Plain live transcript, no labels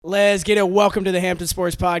Let's get it. Welcome to the Hampton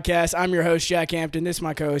Sports Podcast. I'm your host, Jack Hampton. This is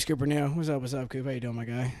my co-host, Coop and I. What's up, Coop? How you doing, my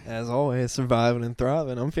guy? As always, surviving and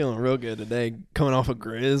thriving. I'm feeling real good today. Coming off a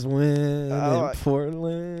Grizz win in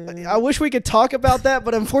Portland. I wish we could talk about that,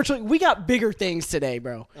 but unfortunately, we got bigger things today,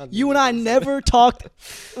 bro. You and I never talked.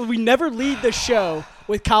 We never lead the show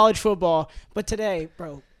with college football, but today,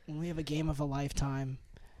 bro, when we have a game of a lifetime.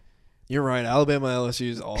 You're right. Alabama LSU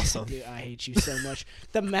is awesome. Dude, I hate you so much.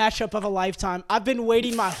 The matchup of a lifetime. I've been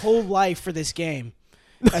waiting my whole life for this game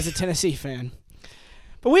as a Tennessee fan.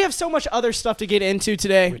 But we have so much other stuff to get into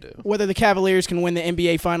today. We do. Whether the Cavaliers can win the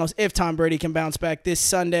NBA Finals, if Tom Brady can bounce back this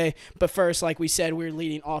Sunday. But first, like we said, we're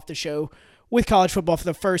leading off the show with college football for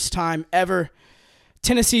the first time ever.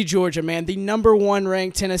 Tennessee, Georgia, man. The number one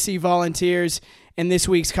ranked Tennessee Volunteers in this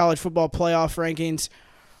week's college football playoff rankings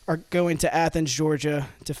are going to Athens, Georgia,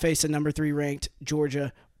 to face the number 3 ranked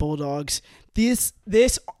Georgia Bulldogs. This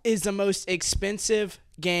is the most expensive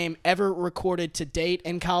game ever recorded to date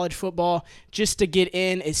in college football. Just to get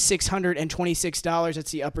in is $626.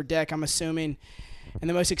 That's the upper deck, I'm assuming. And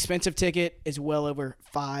the most expensive ticket is well over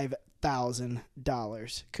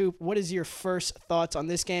 $5,000. Coop, what is your first thoughts on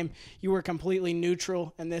this game? You were completely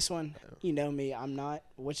neutral in this one. You know me, I'm not.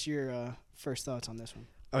 What's your first thoughts on this one?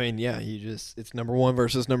 I mean, yeah, it's number 1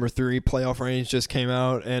 versus number 3. Playoff range just came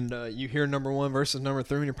out, and you hear number 1 versus number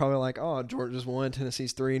 3, and you're probably like, oh, Georgia's 1,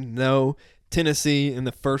 Tennessee's 3. No, Tennessee in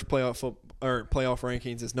the first playoff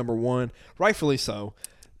rankings is number 1, rightfully so.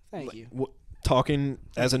 Thank you. Talking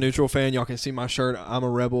as a neutral fan, y'all can see my shirt. I'm a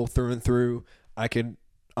rebel through and through. I could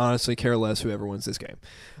honestly care less whoever wins this game,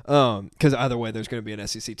 because either way, there's going to be an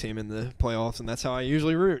SEC team in the playoffs, and that's how I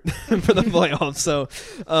usually root for the playoffs. So,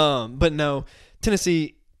 but no,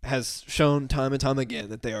 Tennessee has shown time and time again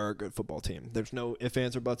that they are a good football team. There's no ifs,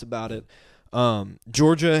 ands, or buts about it.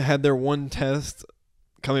 Georgia had their one test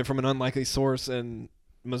coming from an unlikely source in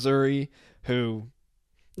Missouri, who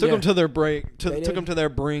took them to their brink,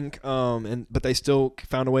 but they still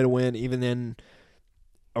found a way to win, even in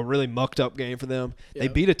a really mucked up game for them. Yep. They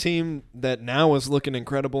beat a team that now is looking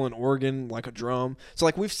incredible in Oregon, like a drum. So,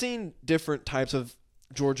 like, we've seen different types of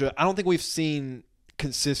Georgia. I don't think we've seen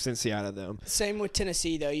consistency out of them. Same with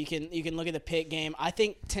Tennessee, though. You can look at the Pitt game. I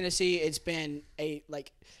think Tennessee, it's been a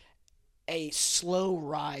slow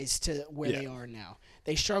rise to where they are now.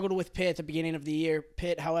 They struggled with Pitt at the beginning of the year.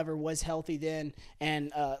 Pitt, however, was healthy then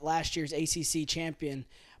and last year's ACC champion.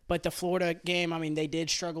 But the Florida game, I mean, they did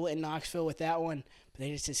struggle in Knoxville with that one. But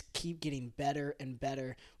they just keep getting better and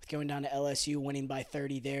better with going down to LSU, winning by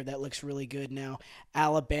 30 there. That looks really good now.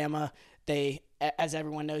 Alabama, they, as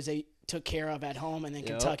everyone knows, they took care of at home. And then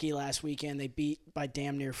Kentucky last weekend, they beat by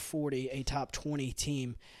damn near 40, a top 20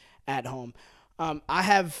 team at home. I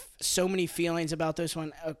have so many feelings about this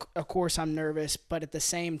one. Of course, I'm nervous, but at the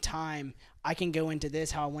same time, I can go into this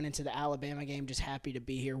how I went into the Alabama game, just happy to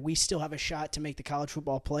be here. We still have a shot to make the college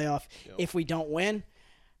football playoff if we don't win.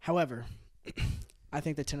 However, I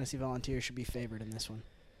think the Tennessee Volunteers should be favored in this one.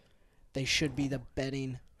 They should be the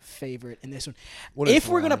betting favorite in this one. If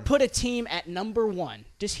we're going to put a team at number 1,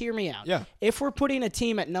 just hear me out. Yeah. If we're putting a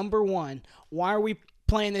team at number 1, why are we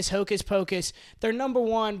playing this hocus pocus? They're number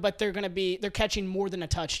 1, but they're catching more than a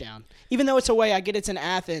touchdown. Even though it's away, I get it's in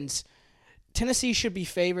Athens. Tennessee should be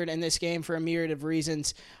favored in this game for a myriad of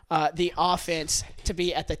reasons. The offense to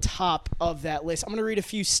be at the top of that list. I'm going to read a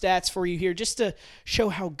few stats for you here just to show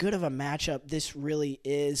how good of a matchup this really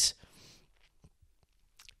is.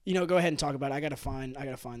 Go ahead and talk about it. I gotta find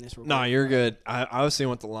this real quick. No, you're good. I was seeing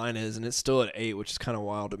what the line is, and it's still at 8, which is kind of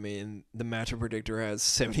wild to me. And the matchup predictor has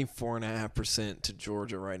 74.5% to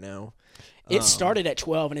Georgia right now. It started at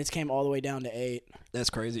 12, and it's came all the way down to 8. That's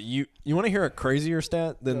crazy. You want to hear a crazier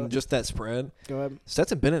stat than just that spread? Go ahead.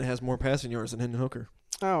 Stetson Bennett has more passing yards than Hendon Hooker.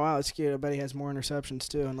 Oh, wow, that's cute. I bet he has more interceptions,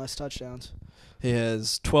 too, and less touchdowns. He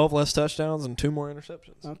has 12 less touchdowns and 2 more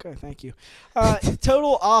interceptions. Okay, thank you.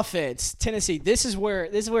 Total offense, Tennessee. This is where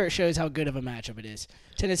it shows how good of a matchup it is.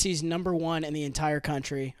 Tennessee's number 1 in the entire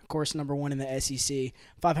country. Of course, number 1 in the SEC.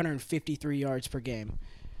 553 yards per game.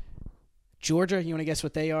 Georgia, you want to guess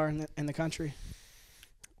what they are in the country?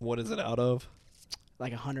 What is it out of?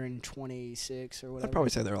 Like 126 or whatever. I'd probably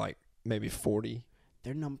say they're like maybe 40.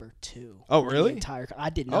 They're number 2. Oh, really? I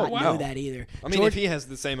did not know that either. I mean, if he has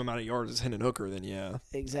the same amount of yards as Hendon Hooker, then yeah.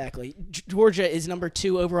 Exactly. Georgia is number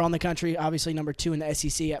 2 overall in the country, obviously number 2 in the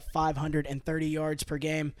SEC at 530 yards per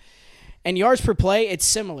game. And yards per play, it's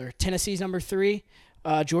similar. Tennessee's number 3.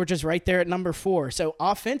 Georgia's right there at number 4. So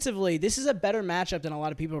offensively, this is a better matchup than a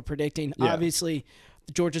lot of people are predicting. Yeah. Obviously,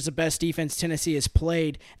 Georgia's the best defense Tennessee has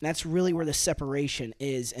played, and that's really where the separation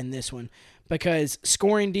is in this one. Because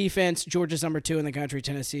scoring defense, Georgia's number 2 in the country,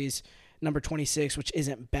 Tennessee's number 26, which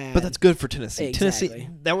isn't bad. But that's good for Tennessee. Exactly. Tennessee,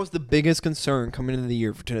 that was the biggest concern coming into the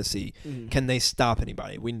year for Tennessee. Mm-hmm. Can they stop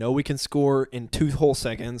anybody? We know we can score in 2 whole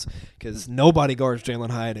seconds because nobody guards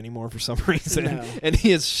Jalen Hyatt anymore for some reason. No. And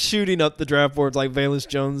he is shooting up the draft boards like Valus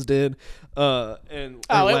Jones did. It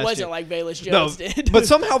wasn't like Valus Jones did. But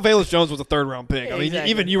somehow Valus Jones was a 3rd-round pick. I mean,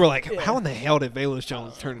 Exactly. even you were like, how in the hell did Valus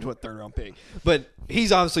Jones turn into a 3rd-round pick? But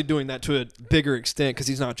he's obviously doing that to a bigger extent because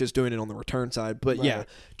he's not just doing it on the return side. But, Right. yeah,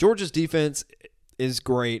 Georgia's defense is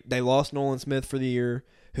great. They lost Nolan Smith for the year,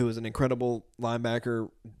 who was an incredible linebacker,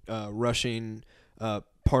 rushing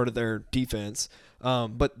part of their defense.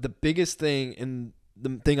 But the biggest thing and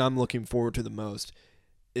the thing I'm looking forward to the most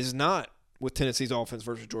is not with Tennessee's offense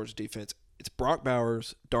versus Georgia's defense. It's Brock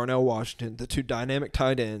Bowers, Darnell Washington, the 2 dynamic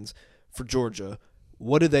tight ends for Georgia.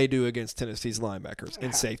 What do they do against Tennessee's linebackers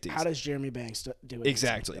and safeties? How does Jeremy Banks do it?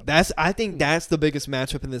 Exactly. I think that's the biggest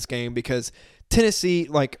matchup in this game because Tennessee,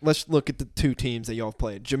 like, let's look at the 2 teams that y'all have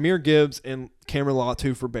played. Jahmyr Gibbs and Cameron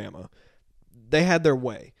Latu for Bama. They had their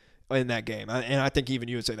way in that game. And I think even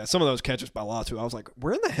you would say that. Some of those catches by Latu, I was like,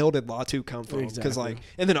 where in the hell did Latu come from? Because, and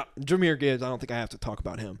then Jahmyr Gibbs, I don't think I have to talk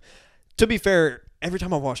about him. To be fair, every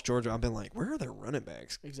time I watch Georgia, I've been like, where are their running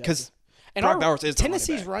backs? Because Brock Bowers is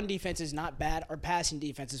Tennessee's run defense is not bad. Our passing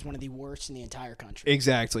defense is one of the worst in the entire country.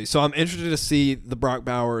 Exactly. So I'm interested to see the Brock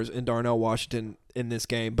Bowers and Darnell Washington in this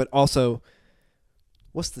game. But also,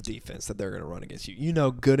 what's the defense that they're going to run against you? You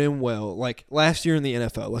know good and well. Like last year in the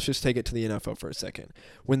NFL, let's just take it to the NFL for a second.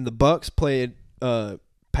 When the Bucks played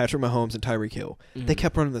Patrick Mahomes and Tyreek Hill, they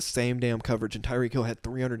kept running the same damn coverage, and Tyreek Hill had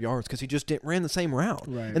 300 yards because he just ran the same route.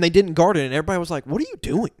 Right. And they didn't guard it, and everybody was like, what are you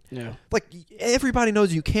doing? Yeah. Like, everybody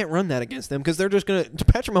knows you can't run that against them because they're just going to –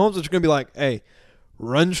 Patrick Mahomes is just going to be like, hey,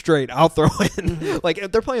 run straight, I'll throw it. Like,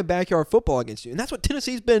 they're playing backyard football against you. And that's what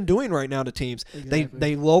Tennessee's been doing right now to teams. Exactly.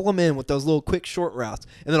 They lull them in with those little quick short routes,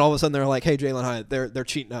 and then all of a sudden they're like, hey, Jalen Hyatt, they're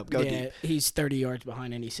cheating up. Go deep. He's 30 yards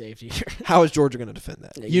behind any safety. How is Georgia going to defend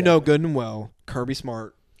that? Exactly. You know good and well, Kirby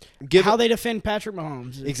Smart. How they defend Patrick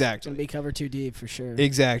Mahomes. Exactly. Going to be covered too deep for sure.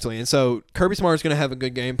 Exactly. And so Kirby Smart is going to have a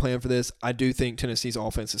good game plan for this. I do think Tennessee's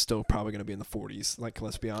offense is still probably going to be in the 40s. Like,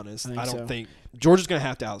 let's be honest. I don't think Georgia's going to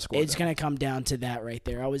have to outscore It's going to come down to that right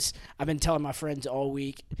there. I've been telling my friends all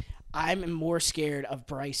week, I'm more scared of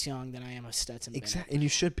Bryce Young than I am of Stetson Bennett. Exactly. And you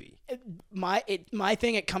should be. My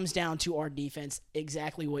thing, it comes down to our defense,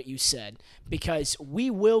 exactly what you said. Because we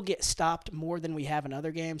will get stopped more than we have in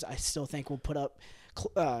other games. I still think we'll put up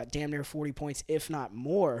damn near 40 points, if not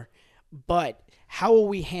more. But how will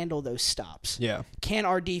we handle those stops? Yeah. Can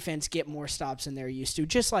our defense get more stops than they're used to?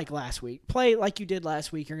 Just like last week. Play like you did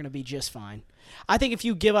last week, you're going to be just fine. I think if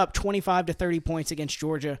you give up 25 to 30 points against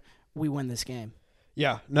Georgia, we win this game.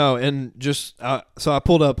 Yeah. No, and just so I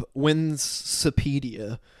pulled up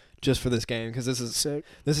Winsipedia just for this game because this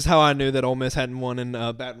is how I knew that Ole Miss hadn't won in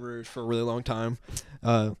Baton Rouge for a really long time.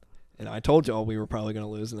 And I told y'all we were probably going to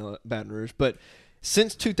lose in Baton Rouge, but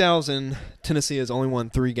since 2000, Tennessee has only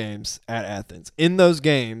won 3 games at Athens. In those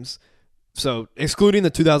games, so excluding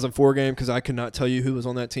the 2004 game, because I could not tell you who was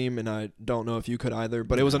on that team, and I don't know if you could either,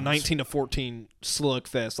 but it was a 19-14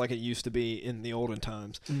 slugfest like it used to be in the olden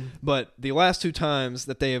times. But the last 2 times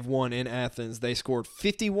that they have won in Athens, they scored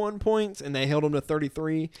 51 points, and they held them to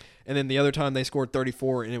 33. And then the other time they scored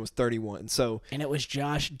 34, and it was 31. And it was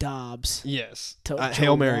Josh Dobbs. Yes. To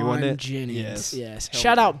Hail Mary, wasn't it? Jennings. Yes.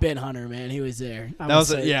 Shout out Ben Hunter, man. He was there. I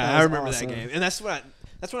remember awesome. That game. And that's when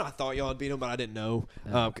I thought y'all had beat them, but I didn't know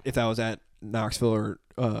if that was at Knoxville or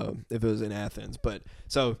if it was in Athens. But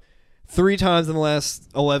so 3 times in the last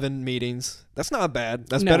 11 meetings. That's not bad.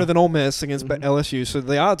 That's better than Ole Miss against LSU. So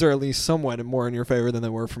the odds are at least somewhat more in your favor than they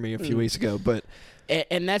were for me a few weeks ago. But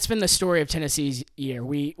and that's been the story of Tennessee's year.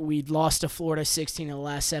 We lost to Florida 16 of the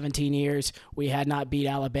last 17 years. We had not beat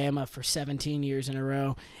Alabama for 17 years in a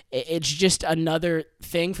row. It's just another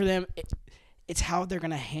thing for them. It's how they're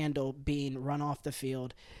going to handle being run off the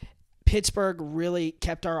field. Pittsburgh really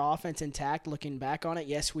kept our offense intact looking back on it.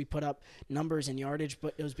 Yes, we put up numbers and yardage,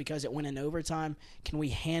 but it was because it went in overtime. Can we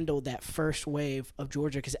handle that first wave of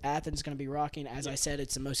Georgia? Because Athens is going to be rocking. As I said,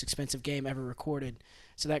 it's the most expensive game ever recorded.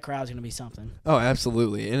 So that crowd's going to be something. Oh,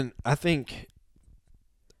 absolutely. And I think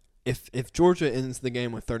if Georgia ends the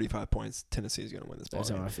game with 35 points, Tennessee is going to win this ball. That's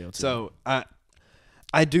how I feel, too. So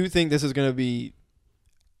I do think this is going to be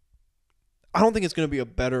 – I don't think it's going to be a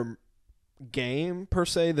better game per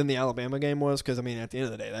se than the Alabama game was because, I mean, at the end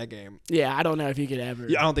of the day, that game – yeah, I don't know if you could ever –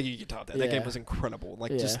 yeah, I don't think you could top that. Yeah. That game was incredible.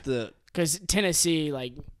 Like, just the – because Tennessee,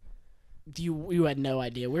 like – you had no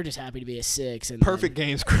idea. We're just happy to be a 6. And perfect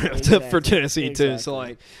game script Exactly. for Tennessee too. Exactly. So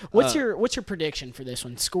like, what's your prediction for this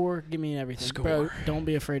one? Score, give me everything. Score. Bro, don't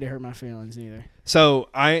be afraid to hurt my feelings either. So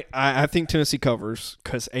I think Tennessee covers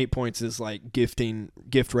because 8 points is like gift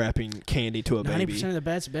wrapping candy to a baby. 90% of the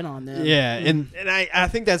bets been on them. Yeah, and I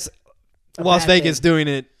think that's A Las bad Vegas thing. doing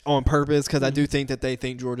it on purpose because I do think that they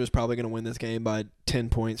think Georgia's probably going to win this game by 10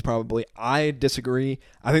 points probably. I disagree.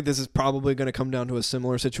 I think this is probably going to come down to a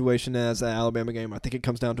similar situation as the Alabama game. I think it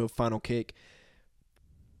comes down to a final kick.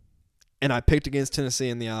 And I picked against Tennessee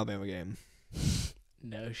in the Alabama game.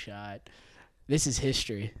 No shot. This is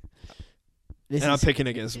history. I'm picking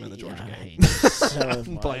against them in the Georgia I game. hate you so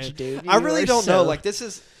much, Playing. dude. I really You are don't know. so- Like this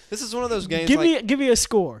is one of those games. Give me a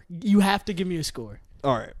score. You have to give me a score.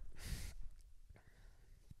 All right.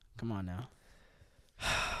 Come on now.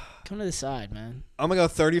 Come to the side, man. I'm going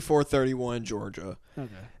to go 34-31 Georgia.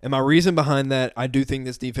 Okay. And my reason behind that, I do think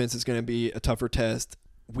this defense is going to be a tougher test.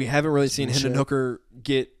 We haven't really seen Hendon Hooker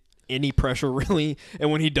get any pressure, really.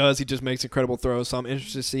 And when he does, he just makes incredible throws. So I'm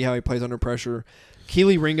interested to see how he plays under pressure.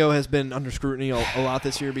 Keely Ringo has been under scrutiny a lot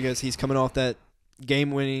this year because he's coming off that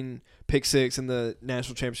game-winning pick 6 in the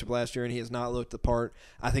national championship last year, and he has not looked the part.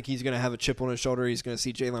 I think he's going to have a chip on his shoulder. He's going to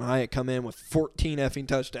see Jalen Hyatt come in with 14 effing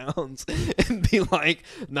touchdowns and be like,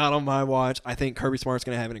 not on my watch. I think Kirby Smart's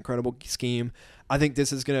going to have an incredible scheme. I think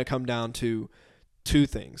this is going to come down to 2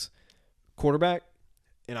 things. Quarterback,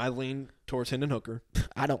 and I lean towards Hendon Hooker.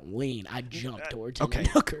 I don't lean. I jump towards Okay.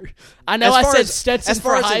 Hendon Hooker. I know I said Stetson as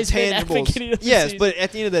far for as Heisman intangibles, advocate of the yes, season. but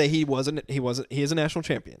at the end of the day, he is a national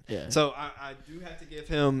champion. Yeah. So I do have to give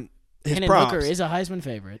him his Hendon props. Hooker is a Heisman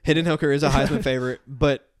favorite. Hendon Hooker is a Heisman favorite,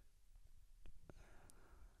 but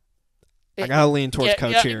I gotta lean towards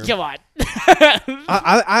Coach here. Come on.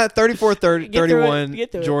 I 34-31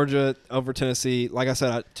 Get through it. Georgia over Tennessee. Like I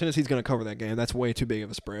said, Tennessee's going to cover that game. That's way too big of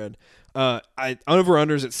a spread.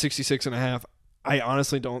 Over-unders at 66.5. I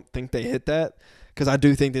honestly don't think they hit that because I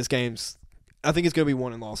do think I think it's going to be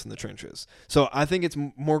won and lost in the trenches. So I think it's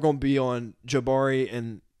more going to be on Jabari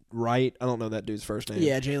and Wright. I don't know that dude's first name.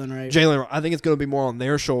 Yeah, Jalen Wright. Jalen, I think it's going to be more on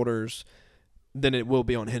their shoulders than it will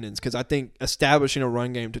be on Hendon's because I think establishing a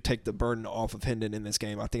run game to take the burden off of Hendon in this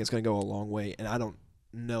game, I think it's going to go a long way, and I don't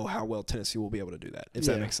know how well Tennessee will be able to do that, if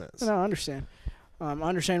that makes sense. No, I understand. I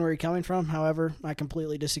understand where you're coming from. However, I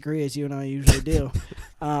completely disagree, as you and I usually do.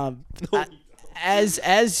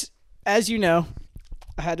 As you know,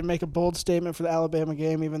 I had to make a bold statement for the Alabama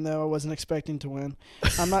game, even though I wasn't expecting to win.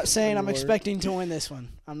 I'm not saying I'm expecting to win this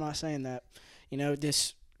one. I'm not saying that. You know,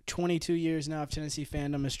 this 22 years now of Tennessee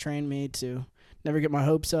fandom has trained me to never get my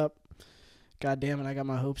hopes up. God damn it, I got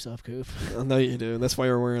my hopes up, Coop. I know you do. That's why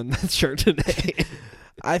you're wearing that shirt today.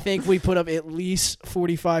 I think we put up at least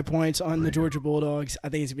 45 points on the Georgia Bulldogs. I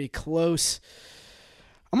think it's going to be close.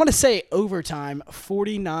 I'm going to say overtime,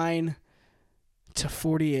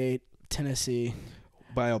 49-48, Tennessee.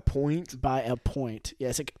 By a point? By a point.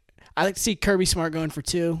 Yes. I like to see Kirby Smart going for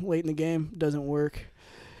 2 late in the game. Doesn't work.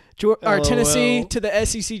 Tennessee to the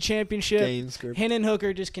SEC championship. Game script. Hendon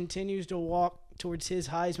Hooker just continues to walk towards his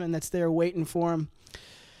Heisman that's there waiting for him.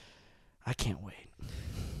 I can't wait.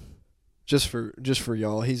 Just for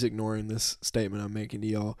y'all, he's ignoring this statement I'm making to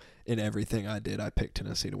y'all. In everything I did, I picked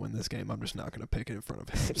Tennessee to win this game. I'm just not going to pick it in front of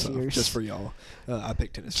him. So just for y'all, I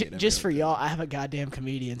picked Tennessee. Just for y'all, I have a goddamn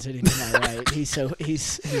comedian sitting to my right. He's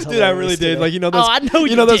dude, I really did. Today. Like those, I know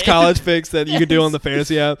you those did. college picks that you could do on the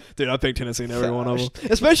fantasy app. Dude, I picked Tennessee in every one of them,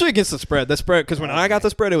 especially against the spread. The spread, because when I got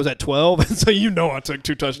the spread, it was at 12, and so I took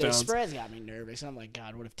 2 touchdowns. The spreads got me nervous. I'm like,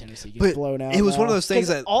 God, what if Tennessee gets blown out? It was now? one of those things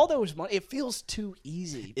that all those money, it feels too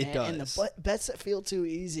easy. Man. It does. And the bets that feel too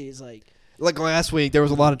easy is like last week, there was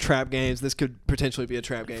a lot of trap games. This could potentially be a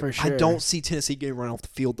trap game. For sure. I don't see Tennessee getting run off the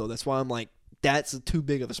field, though. That's why I'm like, that's too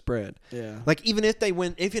big of a spread. Yeah. Like, even if they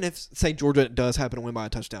win, even if, say, Georgia does happen to win by a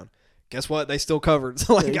touchdown, guess what? They still covered.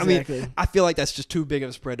 So, Exactly. I feel like that's just too big of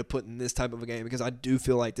a spread to put in this type of a game because I do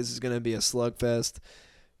feel like this is going to be a slugfest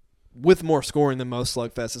with more scoring than most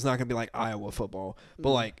slugfests. It's not going to be like Iowa football.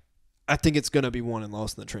 But, I think it's going to be won and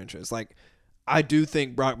lost in the trenches. I do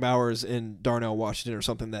think Brock Bowers and Darnell Washington are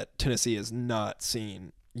something that Tennessee has not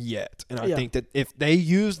seen yet. And I think that if they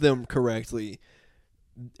use them correctly,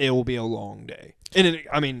 it will be a long day.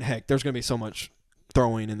 And, heck, there's going to be so much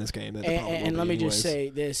throwing in this game. And let me just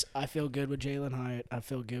say this. I feel good with Jalen Hyatt. I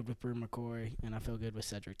feel good with Brew McCory. And I feel good with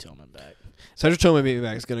Cedric Tillman back. Cedric Tillman being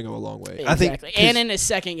back is going to go a long way. Exactly. I think, and in his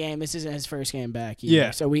second game, this isn't his first game back either.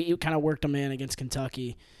 Yeah. So we kind of worked him in against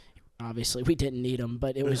Kentucky. Obviously, we didn't need him,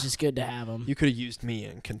 but it was just good to have him. You could have used me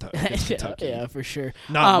in Kentucky. Yeah, for sure.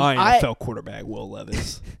 Not my NFL quarterback, Will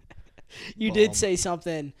Levis. You did say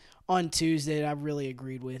something on Tuesday that I really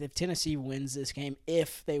agreed with. If Tennessee wins this game,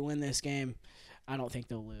 if they win this game, I don't think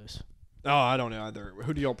they'll lose. Oh, I don't know either.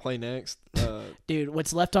 Who do y'all play next? Dude,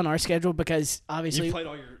 what's left on our schedule, because obviously you played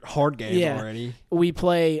all your hard games already. We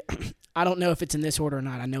play I don't know if it's in this order or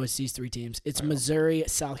not. I know it's these 3 teams. It's Missouri,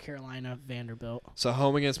 South Carolina, Vanderbilt. So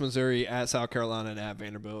home against Missouri, at South Carolina, and at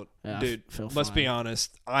Vanderbilt. Yeah, Dude, let's be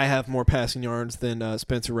honest. I have more passing yards than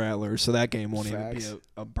Spencer Rattler, so that game won't even be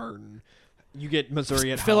a burden. You get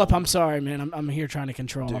Missouri at Phillip, home. I'm sorry, man. I'm here trying to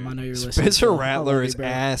control him. I know you're listening. Spencer Rattler is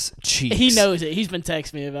ass cheeks. He knows it. He's been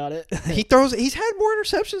texting me about it. He's had more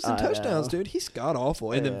interceptions than touchdowns, dude. He's god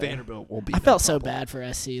awful. And then Vanderbilt will be. I felt so bad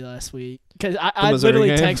for SC last week because I literally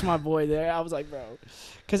texted my boy there. I was like, bro,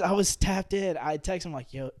 because I was tapped in. I texted him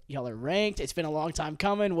like, yo, y'all are ranked. It's been a long time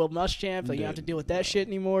coming. Will Muschamp, like, you don't have to deal with that shit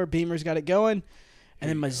anymore. Beamer's got it going. And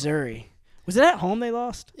then Missouri. Was it at home they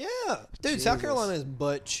lost? Yeah. Dude, Jesus. South Carolina is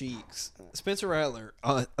butt cheeks. Spencer Rattler,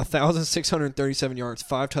 1,637 yards,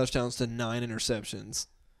 5 touchdowns to 9 interceptions.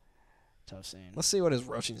 Tough scene. Let's see what his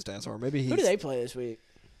rushing stats are. Maybe Who do they play this week?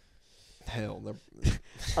 Hell.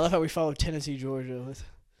 I love how we follow Tennessee, Georgia.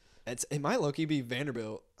 It might low-key be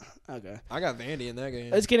Vanderbilt. Okay. I got Vandy in that game.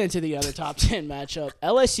 Let's get into the other top 10 matchup.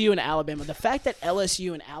 LSU and Alabama. The fact that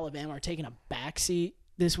LSU and Alabama are taking a backseat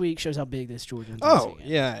this week shows how big this Georgia and Tennessee game.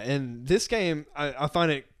 Yeah, and this game, I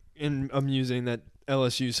find it amusing that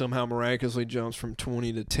LSU somehow miraculously jumps from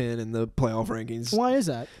 20 to 10 in the playoff rankings. Why is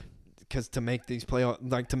that? Because to make these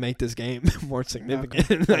to make this game more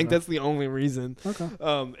significant, okay. That's the only reason. Okay.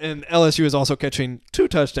 And LSU is also catching 2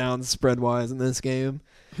 touchdowns spread wise in this game.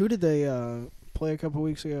 Who did they play a couple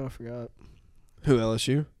weeks ago? I forgot. Who,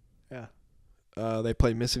 LSU? Yeah. They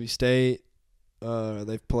played Mississippi State.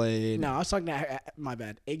 They've played. No, I was talking. My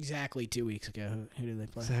bad. Exactly 2 weeks ago. Who did they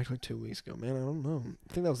play? Exactly 2 weeks ago, man. I don't know.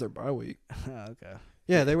 I think that was their bye week. Okay.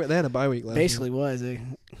 Yeah, they had a bye week last. Basically, week. Was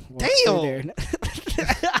Damn.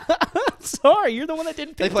 Sorry, you're the one that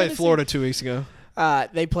didn't. They played Tennessee. Florida 2 weeks ago.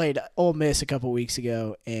 They played Ole Miss a couple weeks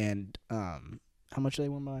ago, and how much did they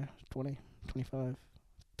win by? 20, 25,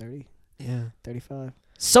 30? Yeah, 35.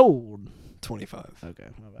 Sold. 25. Okay,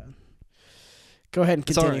 my bad. Go ahead and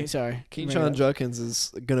continue. Sorry. Keyshawn Judkins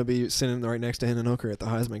is going to be sitting right next to Hendon Hooker at the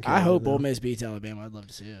Heisman. I hope Ole Miss beats Alabama. I'd love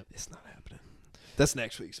to see it. It's not happening. That's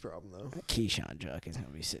next week's problem, though. Keyshawn Judkins is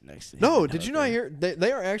going to be sitting next to him. No, did you not hear?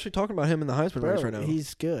 They are actually talking about him in the Heisman race right now.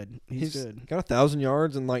 He's good. He's good. Got 1,000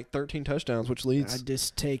 yards and like 13 touchdowns, which leads. I'd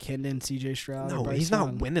just take Hendon, C.J. Stroud. No, he's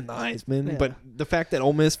not winning the Heisman. Yeah. But the fact that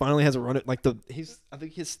Ole Miss finally has a run at I think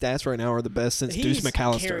his stats right now are the best since Deuce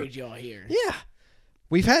McAllister. He's carried y'all here. Yeah.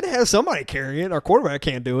 We've had to have somebody carry it. Our quarterback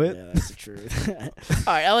can't do it. Yeah, that's the truth.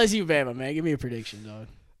 All right, LSU Bama, man. Give me a prediction, dog.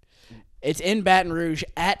 It's in Baton Rouge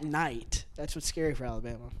at night. That's what's scary for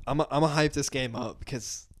Alabama. I'm gonna hype this game up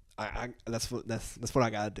because that's what I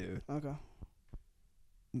gotta do. Okay.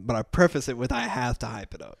 But I preface it with I have to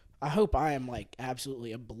hype it up. I hope I am like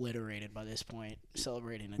absolutely obliterated by this point,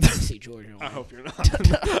 celebrating a Tennessee Georgia win. I hope you're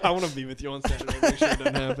not. I want to be with you on Saturday. Make sure it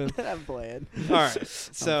doesn't happen. I'm playing. All right.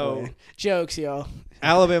 So jokes, y'all.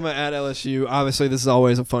 Alabama at LSU. Obviously, this is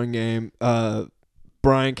always a fun game.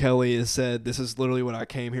 Brian Kelly has said this is literally what I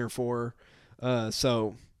came here for.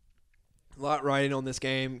 So a lot riding on this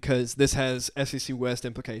game because this has SEC West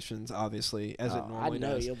implications, obviously, as it normally does.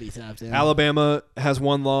 I know you'll be tapped in. Alabama has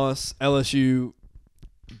 1 loss. LSU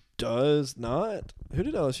does not. Who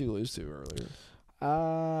did LSU lose to earlier?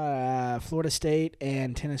 Florida State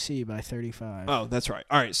and Tennessee by 35. Oh, that's right.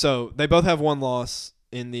 All right, so they both have 1 loss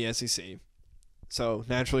in the SEC. So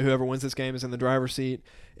naturally, whoever wins this game is in the driver's seat.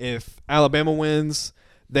 If Alabama wins,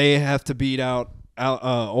 they have to beat out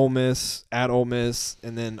Ole Miss at Ole Miss,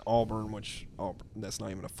 and then Auburn, that's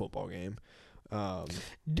not even a football game.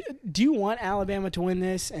 Do you want Alabama to win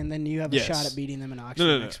this, and then you have a shot at beating them in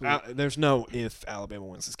Oxford next week? There's no if Alabama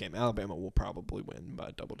wins this game. Alabama will probably win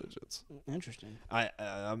by double digits. Interesting.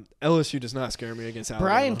 LSU does not scare me against Alabama.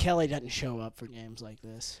 Brian Kelly doesn't show up for games like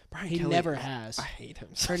this. He never has. I hate him.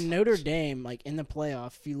 For Notre Dame, like in the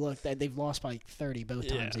playoff, if you look, they've lost by 30 both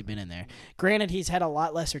times they've been in there. Granted, he's had a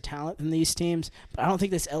lot lesser talent than these teams, but I don't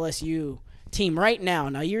think this LSU team right now,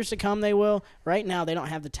 years to come they will. Right now, they don't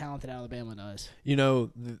have the talent that Alabama does. You know,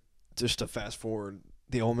 just to fast forward,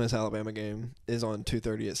 the Ole Miss-Alabama game is on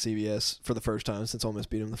 2:30 at CBS for the first time since Ole Miss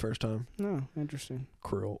beat them the first time. No, interesting.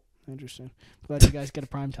 Cruel. Interesting. Glad you guys get a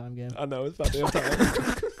primetime game. I know, it's about damn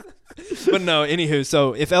time. But no, anywho,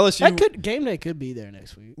 so if LSU... Game day could be there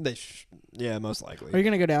next week. Yeah, most likely. Are you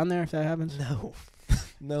going to go down there if that happens? No.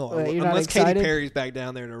 No, Wait, unless Katy Perry's back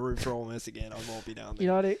down there to root for Ole Miss again, I won't be down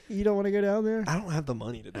there. You don't want to go down there? I don't have the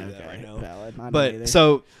money to do that right now. Valid. But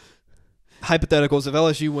so hypotheticals. If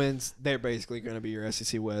LSU wins, they're basically going to be your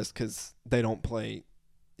SEC West because they don't play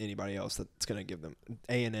anybody else that's going to give them.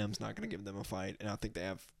 A&M's not going to give them a fight, and I think they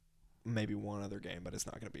have maybe one other game, but it's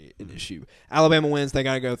not going to be an issue. Alabama wins, they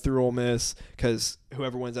got to go through Ole Miss because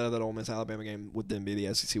whoever wins out of that Ole Miss-Alabama game would then be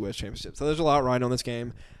the SEC West Championship. So there's a lot right on this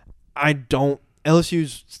game. LSU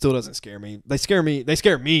still doesn't scare me. They scare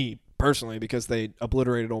me personally because they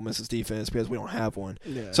obliterated Ole Miss's defense because we don't have one.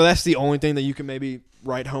 Yeah. So that's the only thing that you can maybe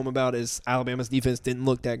write home about is Alabama's defense didn't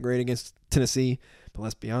look that great against Tennessee. But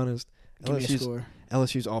let's be honest,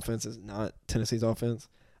 LSU's offense is not Tennessee's offense.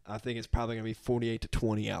 I think it's probably going to be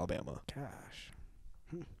 48-20 Alabama.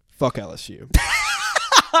 Gosh. Fuck LSU.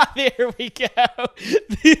 There we go.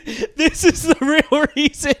 This is the real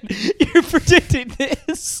reason you're predicting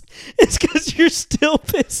this. It's because you're still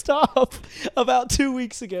pissed off about 2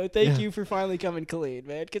 weeks ago. Thank you for finally coming clean,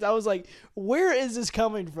 man. Because I was like, where is this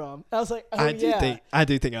coming from? I was like, I do think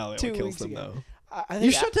Alabama kills them, though.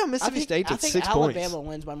 You shut down Mississippi State to 6 points. Alabama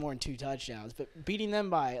wins by more than 2 touchdowns, but beating them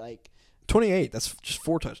by like 28. That's just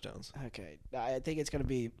 4 touchdowns. Okay, I think it's going to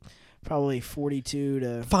be probably 42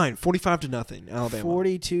 to. Fine, 45-0 Alabama.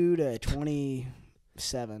 42 to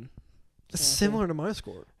 27. That's similar to my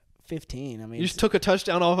score. 15. I mean, you just took a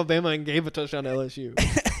touchdown off of Bama and gave a touchdown to LSU.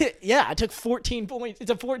 Yeah, I took 14 points.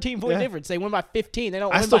 It's a 14-point difference. They win by 15. They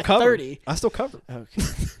don't win by covered. 30. I still covered. Okay.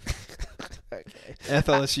 Okay.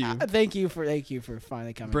 FLSU. Thank you for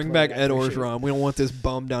finally coming. Bring back Ed Orgeron. We don't want this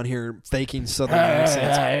bum down here faking Southern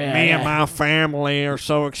accents. Me and my family are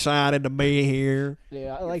so excited to be here.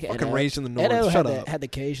 Yeah, I like fucking Ed. raised in the North. Ed Shut up. Had the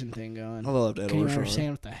Cajun thing going. I loved Ed Orgeron. Couldn't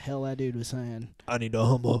understand what the hell that dude was saying. I need a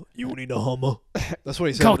Hummer. You need a Hummer. That's what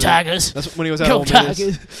he said. Go Tigers. That's when he was at Ole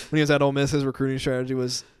Miss. When he was at Ole Miss, his recruiting strategy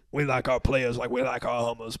was, we like our players like we like our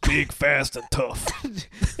Hummers, big, fast, and tough.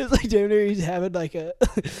 It's like damn near he's having like a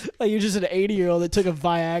like you're just an 80-year-old that took a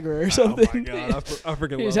Viagra or something. Oh my god, I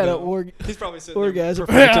freaking he's love had him. He's probably sitting orgasm.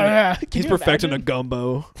 There he's perfecting a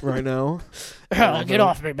gumbo right now. Get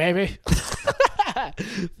off me, baby.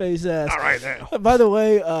 Face ass. All right now. By the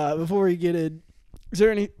way, before we get in, is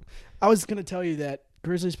there any? I was gonna tell you that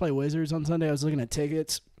Grizzlies play Wizards on Sunday. I was looking at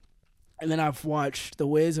tickets. And then I've watched the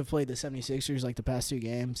Wiz have played the 76ers like the past 2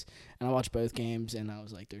 games, and I watched both games, and I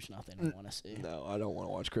was like, "There's nothing I want to see." No, I don't want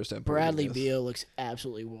to watch Kristaps. Bradley Beal looks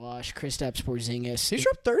absolutely washed. Kristaps Porzingis. He's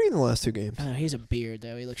dropped 30 in the last 2 games. He's a beard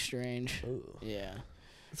though. He looks strange. Ooh. Yeah.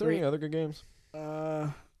 Is there any other good games? You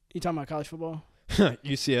talking about college football?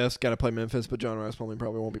 UCF's got to play Memphis, but John Rice probably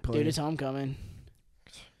won't be playing. Dude, it's homecoming.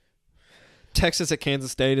 Texas at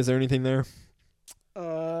Kansas State. Is there anything there?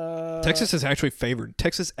 Texas is actually favored.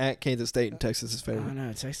 Texas at Kansas State, and Texas is favored. I don't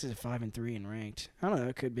know. Texas is 5-3 and ranked. I don't know.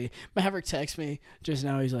 It could be. Maverick texted me just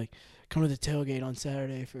now. He's like, "Come to the tailgate on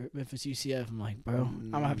Saturday for Memphis UCF." I'm like, "Bro, I'm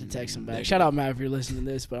gonna have to text him back." Shout out Matt if you're listening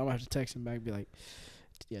to this, but I'm gonna have to text him back and be like,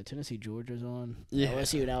 "Yeah, Tennessee Georgia's on. Yeah,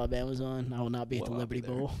 LSU and Alabama's on. I will not be at the Liberty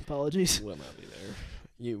Bowl. Apologies. Will not be there.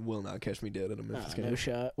 You will not catch me dead at a Memphis game. No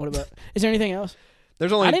shot. What about? Is there anything else?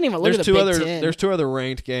 There's only. I didn't even look at the Big Ten. There's 2 other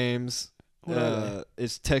ranked games. What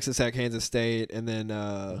it's Texas at Kansas State, and then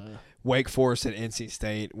Wake Forest at NC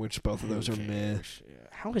State, which both of those are meh. Yeah.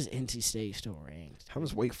 How is NC State still ranked? How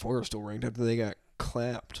is Wake Forest still ranked after they got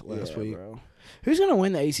clapped last week? Bro. Who's gonna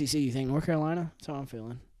win the ACC? You think North Carolina? That's how I'm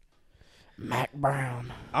feeling. Mac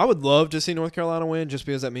Brown. I would love to see North Carolina win just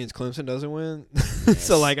because that means Clemson doesn't win.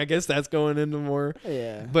 So, I guess that's going into more.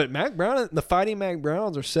 Yeah. But Mac Brown, the Fighting Mac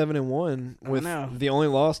Browns are 7-1 with the only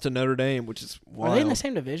loss to Notre Dame, which is wild. Are they in the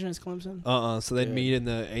same division as Clemson? So they'd meet in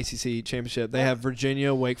the ACC championship. They have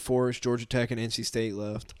Virginia, Wake Forest, Georgia Tech, and NC State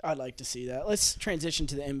left. I'd like to see that. Let's transition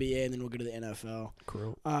to the NBA, and then we'll go to the NFL.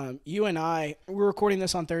 Cool. You and I, we're recording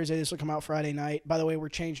this on Thursday. This will come out Friday night. By the way, we're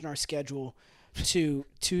changing our schedule to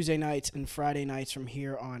Tuesday nights and Friday nights from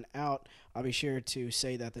here on out. I'll be sure to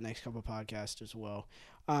say that the next couple podcasts as well.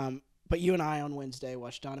 But you and I on Wednesday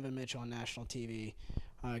watched Donavon Mitchell on national TV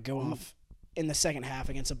go off in the second half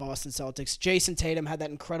against the Boston Celtics. Jason Tatum had that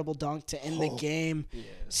incredible dunk to end the game,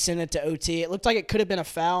 send it to OT. It looked like it could have been a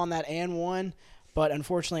foul on that and one, but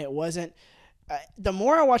unfortunately it wasn't. The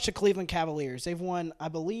more I watch the Cleveland Cavaliers, they've won, I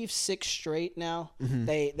believe, 6 straight now. Mm-hmm.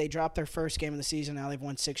 They dropped their first game of the season. Now they've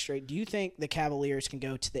won 6 straight. Do you think the Cavaliers can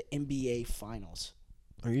go to the NBA Finals?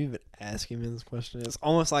 Are you even asking me this question? It's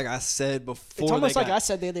almost like I said before. It's almost like I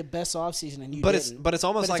said they had the best offseason and you didn't. But it's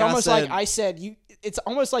almost like I said you. It's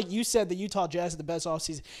almost like you said the Utah Jazz had the best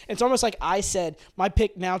offseason. It's almost like I said my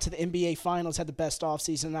pick now to the NBA Finals had the best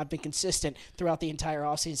offseason and I've been consistent throughout the entire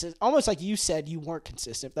offseason. It's almost like you said you weren't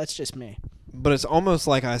consistent. That's just me. But it's almost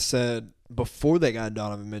like I said before they got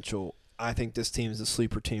Donavon Mitchell, I think this team is a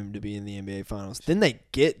sleeper team to be in the NBA Finals. Then they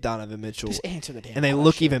get Donavon Mitchell. Just answer the damn and they question.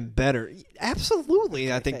 look even better. Absolutely.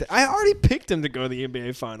 Okay, I think that I already picked him to go to the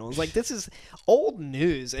NBA Finals. Like, this is old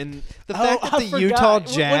news. And the fact that the Utah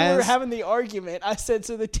Jazz. When we were having the argument, I said,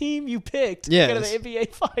 so the team you picked to go to the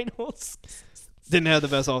NBA Finals didn't have the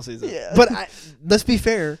best offseason. Yeah. But let's be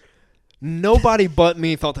fair. Nobody but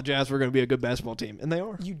me thought the Jazz were going to be a good basketball team, and they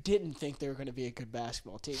are. You didn't think they were going to be a good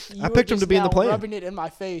basketball team. I picked them to be in the play-in. Rubbing it in my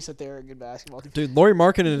face that they were a good basketball team. Dude, Lauri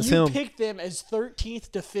Markkanen is him. You picked them as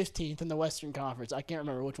 13th to 15th in the Western Conference. I can't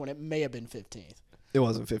remember which one. It may have been 15th. It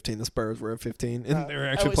wasn't 15. The Spurs were at 15, and they were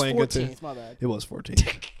actually it was playing 14th, good too. My bad. It was 14.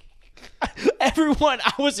 Everyone,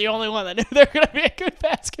 I was the only one that knew they were going to be a good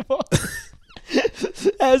basketball team.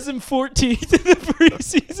 As in 14th in the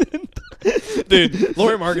preseason. Dude,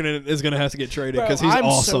 Lauri Markkanen is going to have to get traded because he's I'm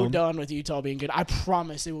awesome. so done with Utah being good. I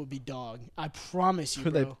promise it will be dog. I promise you,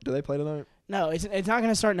 bro. Do they play tonight? No, it's not going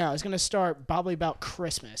to start now. It's going to start probably about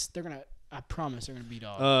Christmas. I promise they're going to be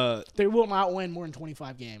dog. They will not win more than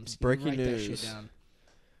 25 games. Breaking Write news. That shit down.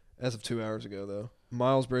 As of 2 hours ago, though,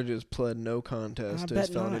 Miles Bridges pled no contest to his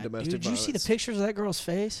felony domestic Did you violence. see the pictures of that girl's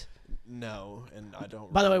face? No, and I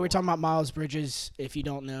don't. By the way, we're talking about Miles Bridges. If you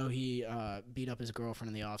don't know, he beat up his girlfriend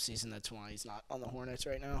in the offseason. That's why he's not on the Hornets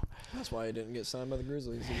right now. That's why he didn't get signed by the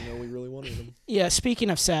Grizzlies, even though we really wanted him. Yeah, speaking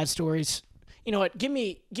of sad stories, you know what? Give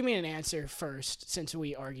me an answer first, since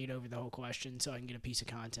we argued over the whole question, so I can get a piece of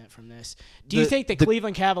content from this. Do you think the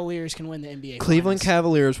Cleveland Cavaliers can win the NBA Cleveland Finals?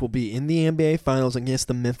 Cavaliers will be in the NBA Finals against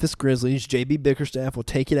the Memphis Grizzlies. J.B. Bickerstaff will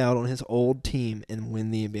take it out on his old team and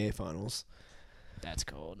win the NBA Finals. That's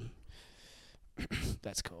cold.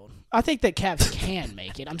 That's cold. I think that Cavs can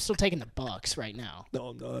make it. I'm still taking the Bucks right now. No,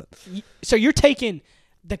 I'm not. So you're taking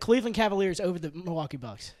the Cleveland Cavaliers over the Milwaukee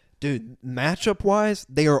Bucks? Dude, matchup-wise,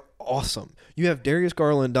 they are awesome. You have Darius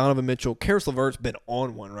Garland, Donavon Mitchell. Karis LeVert's been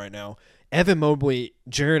on one right now. Evan Mobley,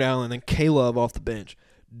 Jared Allen, and K-Love off the bench.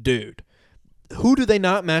 Dude, who do they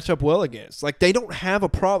not match up well against? Like, they don't have a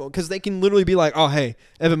problem because they can literally be like, oh, hey,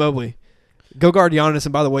 Evan Mobley, go guard Giannis,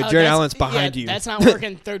 and by the way, Jared Allen's behind you. That's not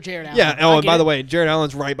working. Throw Jared Allen. Yeah, and by the way, Jared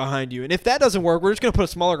Allen's right behind you. And if that doesn't work, we're just going to put a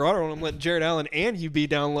smaller guard on him and let Jared Allen and you be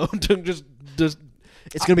down low to just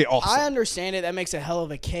it's going to be awesome. I understand it. That makes a hell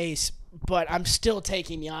of a case, but I'm still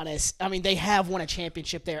taking Giannis. I mean, they have won a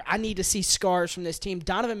championship there. I need to see scars from this team.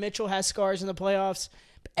 Donovan Mitchell has scars in the playoffs,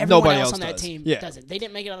 but everyone Nobody else on does. that team doesn't. They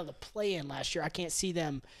didn't make it out of the play-in last year. I can't see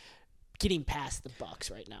them getting past the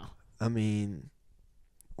Bucks right now. I mean,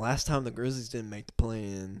 last time the Grizzlies didn't make the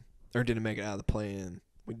play-in, or didn't make it out of the play-in,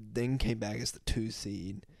 we then came back as the 2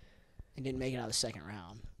 seed. And didn't make it out of the second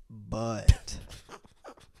round. But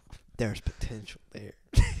there's potential there.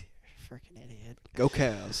 Freaking idiot. Go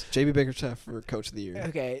Cavs. J.B. Bickerstaff for Coach of the Year.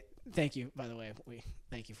 Okay, thank you, by the way.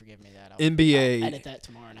 Thank you for giving me that. NBA. I'll edit that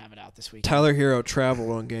tomorrow and have it out this week. Tyler Hero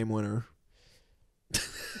traveled on game winner.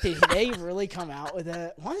 Did they really come out with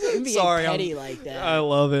that? Why is the NBA petty like that? I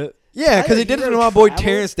love it. Yeah, because he did it to my boy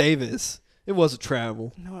Terrence Davis. It was a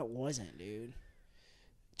travel. No, it wasn't, dude.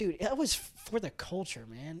 Dude, that was for the culture,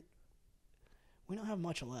 man. We don't have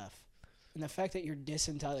much left. And the fact that you're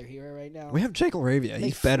dissing Tyler Hero right now. We have Jake LaRavia.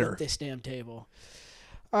 He's better. This damn table.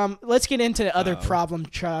 Let's get into the other problem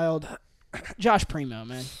child, Josh Primo,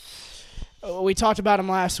 man. We talked about him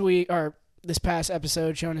last week, or this past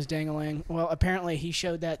episode, showing his dangling. Well, apparently he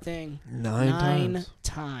showed that thing 9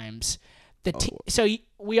 times. So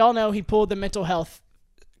we all know he pulled the mental health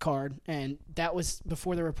card, and that was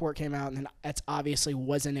before the report came out, and that's obviously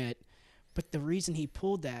wasn't it. But the reason he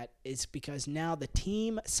pulled that is because now the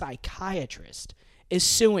team psychiatrist is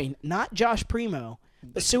suing not Josh Primo,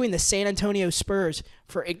 but suing the San Antonio Spurs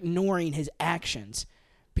for ignoring his actions,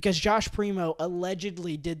 because Josh Primo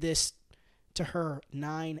allegedly did this to her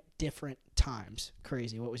 9 different times.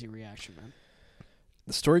 Crazy. What was your reaction, man?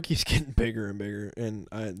 The story keeps getting bigger and bigger, and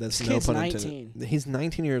that's this no kid's pun 19. intended. He's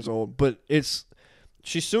 19 years old, but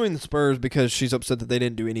she's suing the Spurs because she's upset that they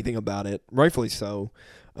didn't do anything about it, rightfully so.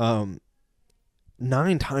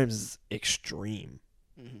 9 times is extreme.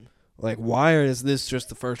 Mm-hmm. Like, why is this just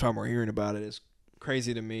the first time we're hearing about it? It's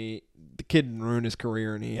crazy to me. The kid ruined his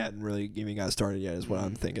career, and he hadn't really even got started yet, is what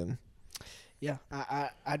I'm thinking. Yeah,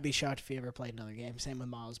 I'd be shocked if he ever played another game. Same with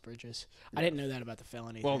Miles Bridges. I didn't know that about the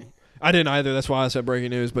felony thing. I didn't either. That's why I said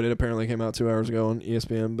breaking news, but it apparently came out 2 hours ago on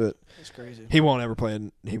ESPN. But it's crazy. He won't ever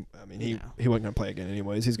play. He wasn't going to play again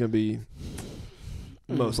anyways. He's going to be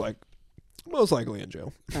most likely in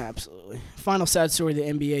jail. Absolutely. Final sad story of the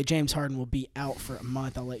NBA. James Harden will be out for a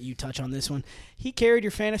month. I'll let you touch on this one. He carried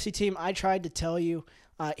your fantasy team. I tried to tell you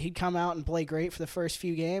he'd come out and play great for the first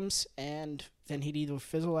few games, and then he'd either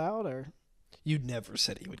fizzle out or... You never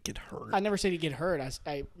said he would get hurt. I never said he'd get hurt.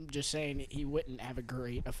 I'm just saying he wouldn't have a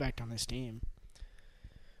great effect on this team.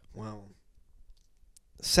 Well,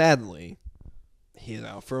 sadly, he's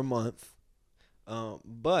out for a month.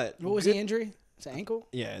 But what was the injury? It's an ankle?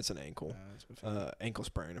 Yeah, it's an ankle. Ankle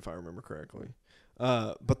sprain, if I remember correctly.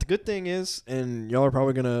 But the good thing is, and y'all are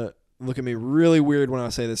probably going to look at me really weird when I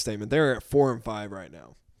say this statement, they're at 4-5 right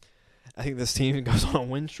now. I think this team goes on a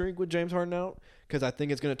win streak with James Harden out because I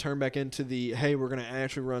think it's going to turn back into the, hey, we're going to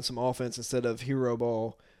actually run some offense instead of hero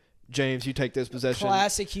ball. James, you take this possession.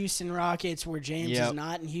 Classic Houston Rockets where James is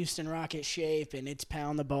not in Houston Rocket shape and it's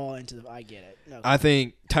pound the ball into the – I get it. No. I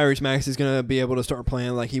think Tyrese Maxey's going to be able to start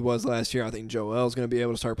playing like he was last year. I think Joel's going to be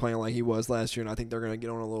able to start playing like he was last year, and I think they're going to get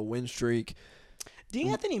on a little win streak.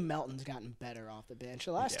 D'Anthony Melton's gotten better off the bench.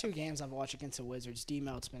 The last 2 games I've watched against the Wizards,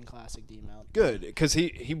 D-Melt's been classic D-Melt. Good, because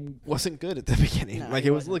he wasn't good at the beginning. No, it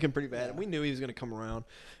was looking pretty bad. Yeah. And we knew he was going to come around.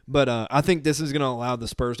 But I think this is going to allow the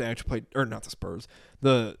Spurs to actually play – or not the Spurs,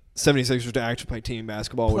 the 76ers to actually play team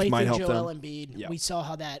basketball, which might help them. Joel Embiid. Yep. We saw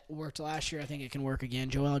how that worked last year. I think it can work again.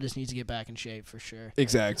 Joel just needs to get back in shape for sure.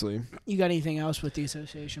 Exactly. You got anything else with the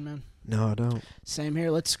association, man? No, I don't. Same here.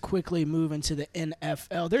 Let's quickly move into the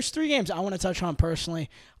NFL. There's 3 games I want to touch on personally.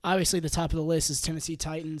 Obviously, the top of the list is Tennessee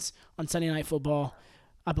Titans on Sunday Night Football.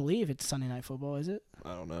 I believe it's Sunday Night Football, is it?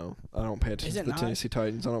 I don't know. I don't pay attention to the Tennessee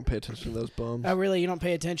Titans. I don't pay attention to those bums. Oh, really? You don't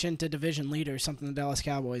pay attention to division leaders, something the Dallas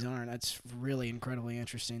Cowboys aren't? That's really incredibly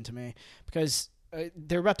interesting to me because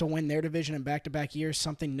they're about to win their division in back-to-back years,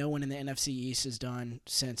 something no one in the NFC East has done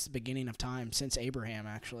since the beginning of time, since Abraham,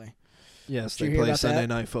 actually. Yes, they play Sunday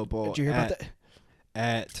Night Football Did you hear about that?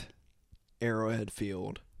 At Arrowhead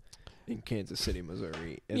Field in Kansas City,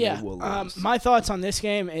 Missouri. And yeah, my thoughts on this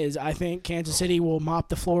game is I think Kansas City will mop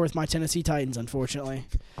the floor with my Tennessee Titans, unfortunately.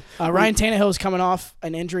 Ryan Tannehill is coming off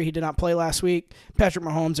an injury. He did not play last week. Patrick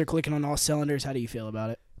Mahomes are clicking on all cylinders. How do you feel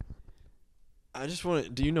about it? I just want to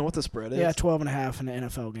 – do you know what the spread is? Yeah, 12.5 in the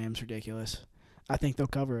NFL game is ridiculous. I think they'll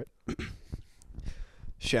cover it.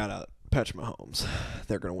 Shout out Patrick Mahomes.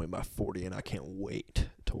 They're going to win by 40, and I can't wait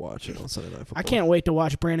to watch it on Sunday Night Football. I can't wait to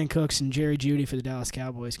watch Brandon Cooks and Jerry Jeudy for the Dallas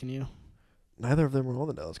Cowboys. Can you? Neither of them are on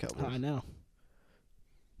the Dallas Cowboys. I know.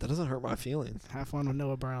 That doesn't hurt my feelings. Have fun with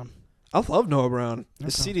Noah Brown. I love Noah Brown.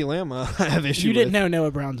 It's CeeDee Lamb I have issues with. You didn't know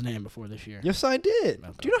Noah Brown's name before this year. Yes, I did.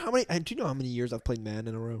 Okay. Do you know how many years I've played Madden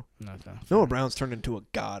in a row? No. Noah Brown's turned into a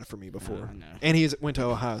god for me before. No. And he went to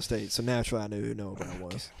Ohio State, so naturally I knew who Noah Brown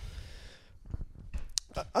was.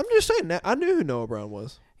 I'm just saying that I knew who Noah Brown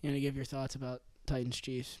was. You want to give your thoughts about Titans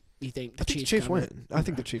Chiefs? You think the Chiefs win? I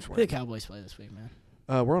think the Chiefs win. Who the Cowboys play this week, man?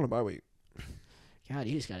 We're on a bye week. God,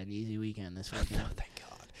 you just got an easy weekend this weekend. Thank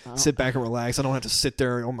God. Sit back and relax. I don't have to sit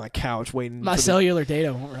there on my couch waiting. My cellular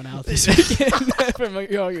data won't run out this weekend from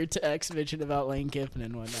all your texts mentioned about Lane Kiffin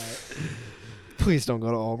and whatnot. Please don't go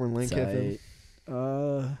to Auburn, Lane Kiffin.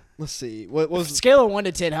 Let's see. What was scale of 1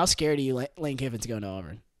 to 10? How scared are you Lane Kiffin's going to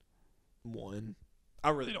Auburn? 1. I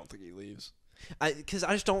really don't think he leaves. Because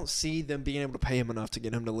I just don't see them being able to pay him enough to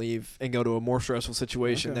get him to leave and go to a more stressful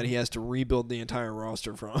situation that he has to rebuild the entire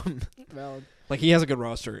roster from. Valid. Like, he has a good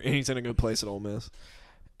roster, and he's in a good place at Ole Miss.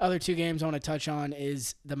 Other 2 games I want to touch on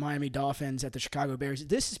is the Miami Dolphins at the Chicago Bears.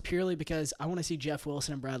 This is purely because I want to see Jeff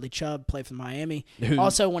Wilson and Bradley Chubb play for Miami.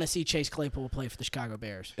 Also want to see Chase Claypool play for the Chicago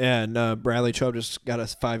Bears. And Bradley Chubb just got a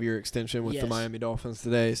 5-year extension with the Miami Dolphins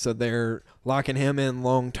today, so they're locking him in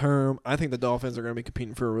long term. I think the Dolphins are going to be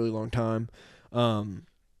competing for a really long time.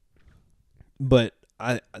 But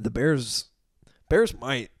the Bears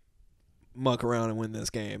might muck around and win this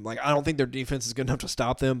game. Like, I don't think their defense is good enough to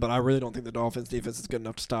stop them, but I really don't think the Dolphins' defense is good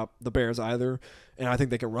enough to stop the Bears either. And I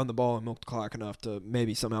think they can run the ball and milk the clock enough to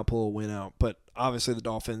maybe somehow pull a win out. But obviously the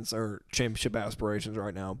Dolphins are championship aspirations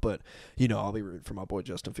right now. But, I'll be rooting for my boy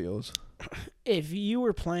Justin Fields. If you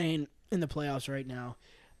were playing in the playoffs right now,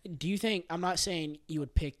 do you think – I'm not saying you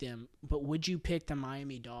would pick them, but would you pick the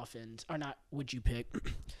Miami Dolphins – or not would you pick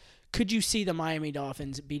 – could you see the Miami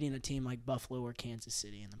Dolphins beating a team like Buffalo or Kansas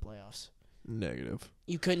City in the playoffs? Negative.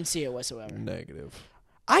 You couldn't see it whatsoever. Negative.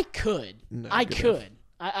 I could. Negative. I could.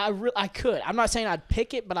 I could. I'm not saying I'd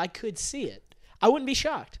pick it, but I could see it. I wouldn't be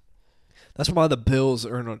shocked. That's why the Bills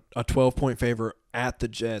are a 12-point favorite at the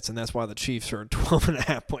Jets, and that's why the Chiefs are a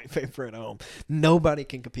 12.5-point favorite at home. Nobody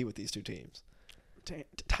can compete with these 2 teams.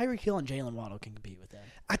 Tyreek Hill and Jalen Waddle can compete with them.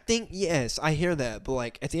 I think, yes, I hear that,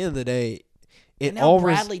 but at the end of the day, and now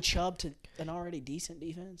Bradley Chubb to an already decent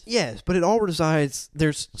defense. Yes, but it all resides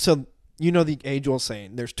the age-old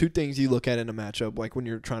saying. There's 2 things you look at in a matchup, like when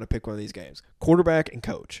you're trying to pick one of these games: quarterback and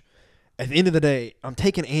coach. At the end of the day, I'm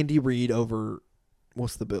taking Andy Reid over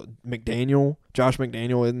what's the bill? McDaniel, Josh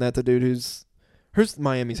McDaniel. Isn't that the dude who's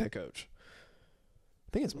Miami's head coach?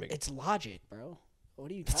 think it's big. It's logic, bro.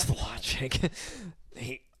 What are you It's talking about? logic.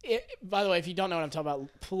 By the way, if you don't know what I'm talking about,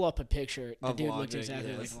 pull up a picture. The Of dude Logic, looked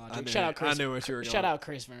exactly yes. like I Logic. knew- Shout out Chris. I knew what you were Shout going. out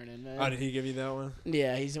Chris Vernon, man. Oh, did he give you that one?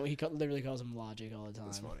 Yeah, he literally calls him Logic all the time.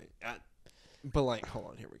 That's funny. But like, hold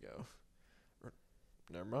on, here we go.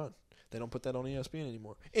 Never mind. They don't put that on ESPN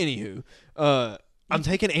anymore. Anywho, I'm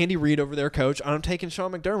taking Andy Reid over their coach. I'm taking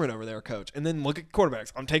Sean McDermott over their coach. And then look at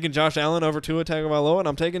quarterbacks. I'm taking Josh Allen over Tua Tagovailoa, and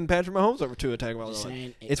I'm taking Patrick Mahomes over Tua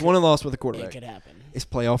Tagovailoa. It's won and lost with a quarterback. It could happen. It's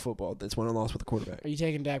playoff football. It's won and lost with a quarterback. Are you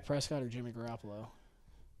taking Dak Prescott or Jimmy Garoppolo?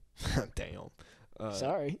 Damn.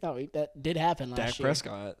 Sorry. No, that did happen last Dak year.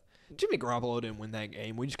 Prescott. Jimmy Garoppolo didn't win that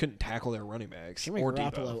game. We just couldn't tackle their running backs. Jimmy or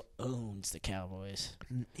Garoppolo Debo. owns the Cowboys.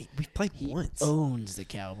 We played He once. owns the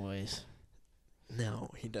Cowboys. No,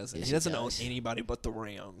 he doesn't. Yes, he doesn't own does. anybody but the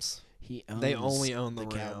Rams. He owns They only own the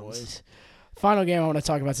Rams. Cowboys. Final game I want to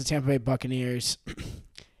talk about is the Tampa Bay Buccaneers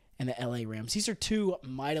and the LA Rams. These are two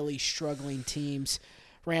mightily struggling teams.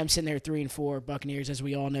 Rams sitting there 3-4. Buccaneers, as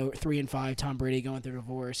we all know, 3-5. Tom Brady going through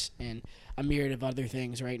divorce and a myriad of other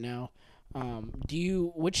things right now.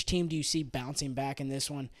 Which team do you see bouncing back in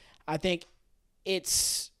this one? I think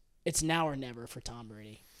it's now or never for Tom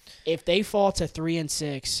Brady. If they fall to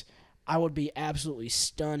 3-6, I would be absolutely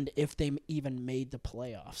stunned if they even made the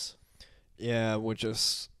playoffs. Yeah, which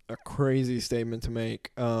is a crazy statement to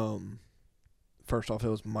make. First off, it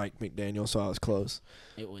was Mike McDaniel, so I was close.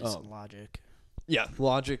 It was Logic. Yeah,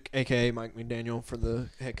 Logic, a.k.a. Mike McDaniel, for the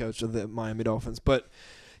head coach of the Miami Dolphins. But,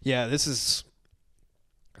 yeah, this is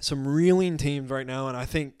some reeling teams right now, and I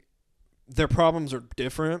think their problems are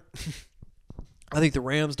different. I think the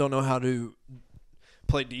Rams don't know how to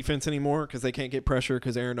play defense anymore because they can't get pressure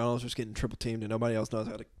because Aaron Donald's just getting triple teamed and nobody else knows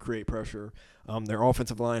how to create pressure. Their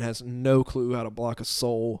offensive line has no clue how to block a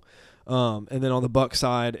soul. And then on the Bucs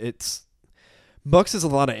side, Bucs is a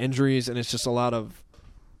lot of injuries and it's just a lot of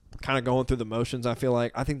kind of going through the motions. I feel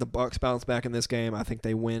like I think the Bucs bounce back in this game. I think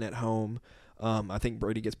they win at home. I think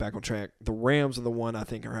Brady gets back on track. The Rams are the one I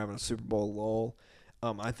think are having a Super Bowl lull.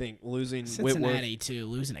 I think losing Cincinnati Whitworth, too,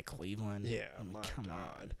 losing at Cleveland. yeah, my come God.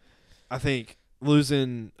 on. I think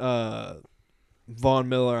losing Von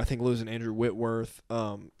Miller, I think losing Andrew Whitworth,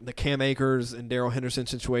 the Cam Akers and Darrell Henderson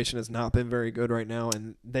situation has not been very good right now,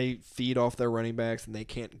 and they feed off their running backs, and they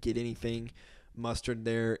can't get anything mustered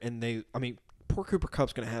there. And poor Cooper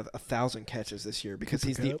Kupp's going to have 1,000 catches this year because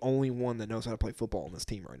he's the only one that knows how to play football on this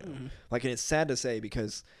team right now. Mm-hmm. And it's sad to say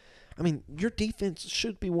because, your defense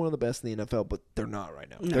should be one of the best in the NFL, but they're not right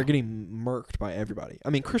now. No. They're getting murked by everybody.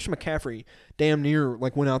 Christian McCaffrey damn near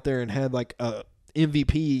went out there and had a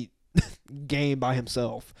MVP game by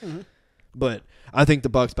himself. Mm-hmm. But I think the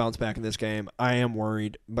Bucs bounce back in this game. I am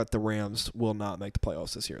worried, but the Rams will not make the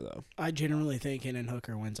playoffs this year, though. I generally think Hendon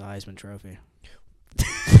Hooker wins a Heisman Trophy.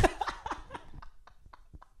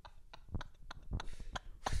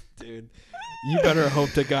 Dude, you better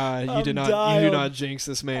hope to God you do not jinx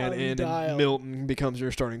this man and Milton becomes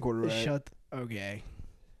your starting quarterback. Okay.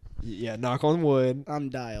 Yeah, knock on wood. I'm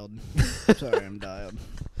dialed. Sorry, I'm dialed.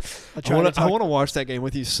 I want to watch that game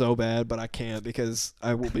with you so bad, but I can't because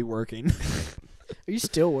I will be working. Are you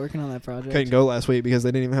still working on that project? Couldn't go last week because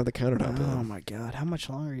they didn't even have the countertop in. Oh, my God. How much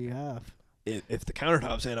longer do you have? If the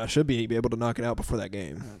countertop's in, I should be able to knock it out before that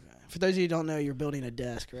game. Okay. For those of you who don't know, you're building a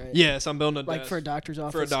desk, right? Yes, I'm building a desk. For a doctor's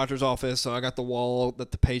office? For a doctor's office. So I got the wall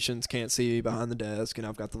that the patients can't see behind the desk, and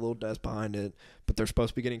I've got the little desk behind it. But they're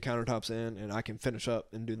supposed to be getting countertops in, and I can finish up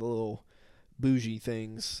and do the little bougie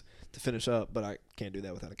things to finish up, but I can't do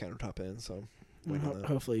that without a countertop in. So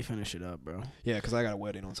hopefully you finish it up, bro. Yeah, because I got a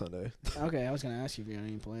wedding on Sunday. Okay, I was going to ask you if you had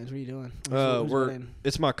any plans. What are you doing?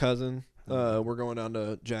 It's my cousin. We're going down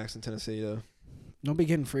to Jackson, Tennessee. Don't be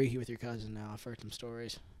getting freaky with your cousin now. I've heard some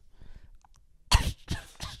stories.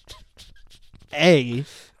 A,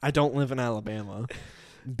 I don't live in Alabama.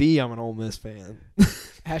 B, I'm an Ole Miss fan.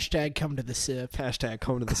 Hashtag come to the SIP. Hashtag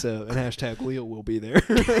come to the SIP. And hashtag Leo will be there.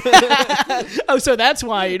 Oh, so that's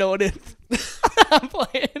why you know what it is. I'm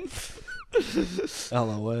playing.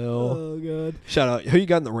 LOL. Oh, God. Shout out. Who you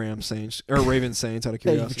got in the Rams Saints? Or Ravens Saints, out of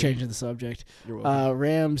curiosity? Thank you for changing the subject. You're welcome.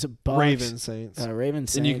 Rams, Bucks. Ravens Saints.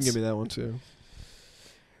 Ravens Saints. And you can give me that one, too.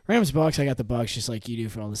 Rams, Bucks, I got the Bucks just like you do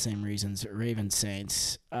for all the same reasons. Ravens,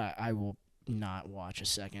 Saints, I will not watch a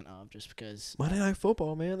second of just because. Monday Night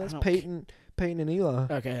Football, man. That's Peyton and Eli.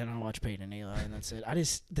 Okay, I don't watch Peyton and Eli, and that's it.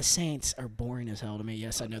 The Saints are boring as hell to me.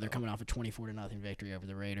 Yes, I know they're coming off a 24-0 victory over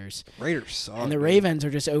the Raiders. Raiders suck. And the Ravens are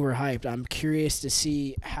just overhyped. I'm curious to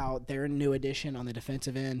see how their new addition on the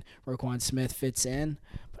defensive end, Roquan Smith, fits in.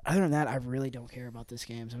 But other than that, I really don't care about this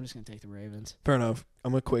game, so I'm just going to take the Ravens. Fair enough.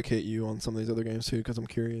 I'm going to quick hit you on some of these other games, too, because I'm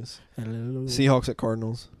curious. Hello. Seahawks at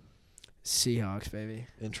Cardinals. Seahawks, baby.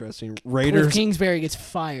 Interesting. Cliff Raiders. Kingsbury gets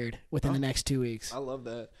fired within the next 2 weeks. I love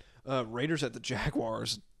that. Raiders at the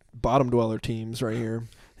Jaguars. Bottom dweller teams right here.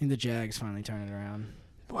 I think the Jags finally turn it around.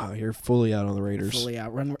 Wow, you're fully out on the Raiders. Fully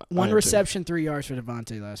out. One reception, 3 yards for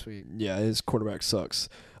Devontae last week. Yeah, his quarterback sucks.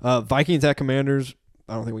 Vikings at Commanders.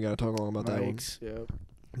 I don't think we got to talk long about that one. Yep.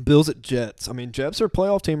 Bills at Jets. I mean, Jets are a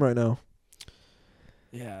playoff team right now.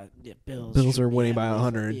 Yeah, Bills. Bills are winning by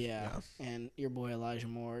 100. Yeah, and your boy Elijah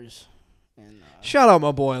Moore's. And, shout out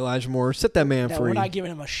my boy Elijah Moore. Set that man no, free. we're not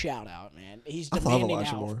giving him a shout out, man. He's I love demanding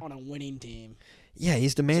Elijah out Moore. on a winning team. Yeah,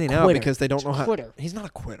 he's demanding out because they don't know how. Quitter. He's not a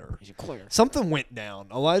quitter. He's a quitter. Something went down.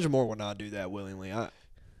 Elijah Moore would not do that willingly. Out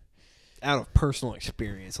of personal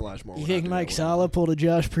experience, Elijah Moore. You would think not do Mike that Sala pulled a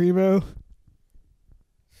Josh Primo?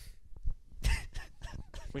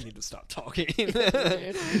 We need to stop talking.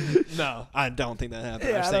 No, I don't think that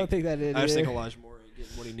happened. Yeah, I don't think that did. I just think Elijah Moore ain't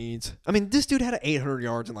getting what he needs. I mean, this dude had 800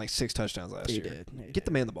 yards and like 6 touchdowns last year. He Get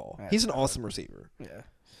the man the ball. He's an awesome receiver. Yeah.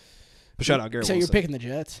 But shout out Garrett So Wilson. you're picking the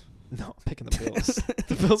Jets? No, I'm picking the Bills.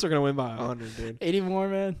 The Bills are going to win by 100, dude. 80 more,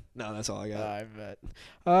 man? No, that's all I got. I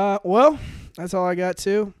bet. Well, that's all I got,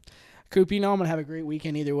 too. Coop, you know I'm going to have a great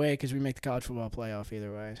weekend either way because we make the college football playoff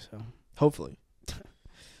either way. So Hopefully.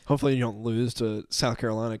 Hopefully you don't lose to South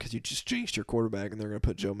Carolina because you just jinxed your quarterback and they're going to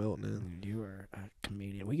put Joe Milton in. You are a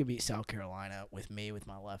comedian. We could beat South Carolina with me with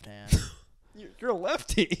my left hand. You're a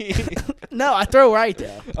lefty. No, I throw right,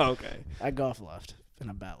 though. Oh, okay. I golf left and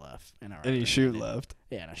I bat left. And you shoot left.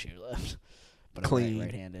 Yeah, and I shoot left. But Clean. I'm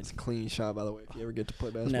right-handed. It's a clean shot, by the way. If you ever get to play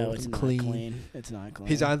basketball, No, it's not clean. It's not clean.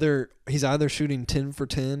 He's either shooting 10 for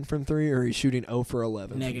 10 from 3 or he's shooting 0 for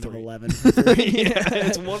 11. Negative from 3. 11 for 3. Yeah,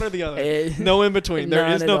 it's one or the other. No in between. There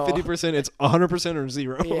is no 50%. It's 100% or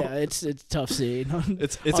 0. Yeah, it's tough seed.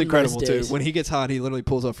 It's incredible too. When he gets hot, he literally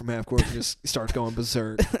pulls up from half court and just starts going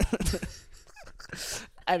berserk.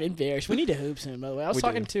 I'm embarrassed. We need to hoop soon, by the way. I was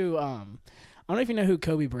talking to I don't know if you know who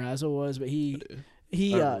Kobe Brazel was, but he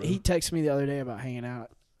texted me the other day about hanging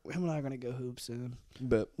out. Him and I are gonna go hoop soon.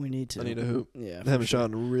 But we need to. I need to hoop. Yeah, I haven't shot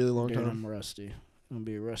in a really long time. I'm rusty. I'm gonna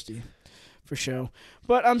be rusty for sure.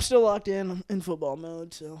 But I'm still locked in. I'm in football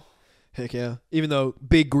mode. So heck yeah. Even though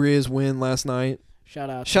Big Grizz win last night. Shout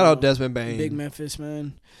out Desmond Bain. Big Memphis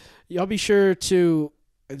man. Y'all be sure to.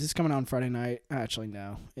 This is coming out on Friday night. Actually,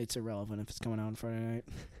 no. It's irrelevant if it's coming out on Friday night.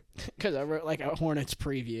 Because I wrote like a Hornets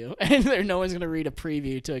preview. And no one's going to read a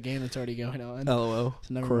preview to a game that's already going on. LOL.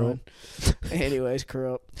 So never mind. Anyways,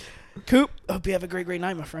 Coop, hope you have a great, great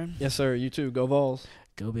night, my friend. Yes, sir. You too. Go Vols.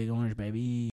 Go Big Orange, baby.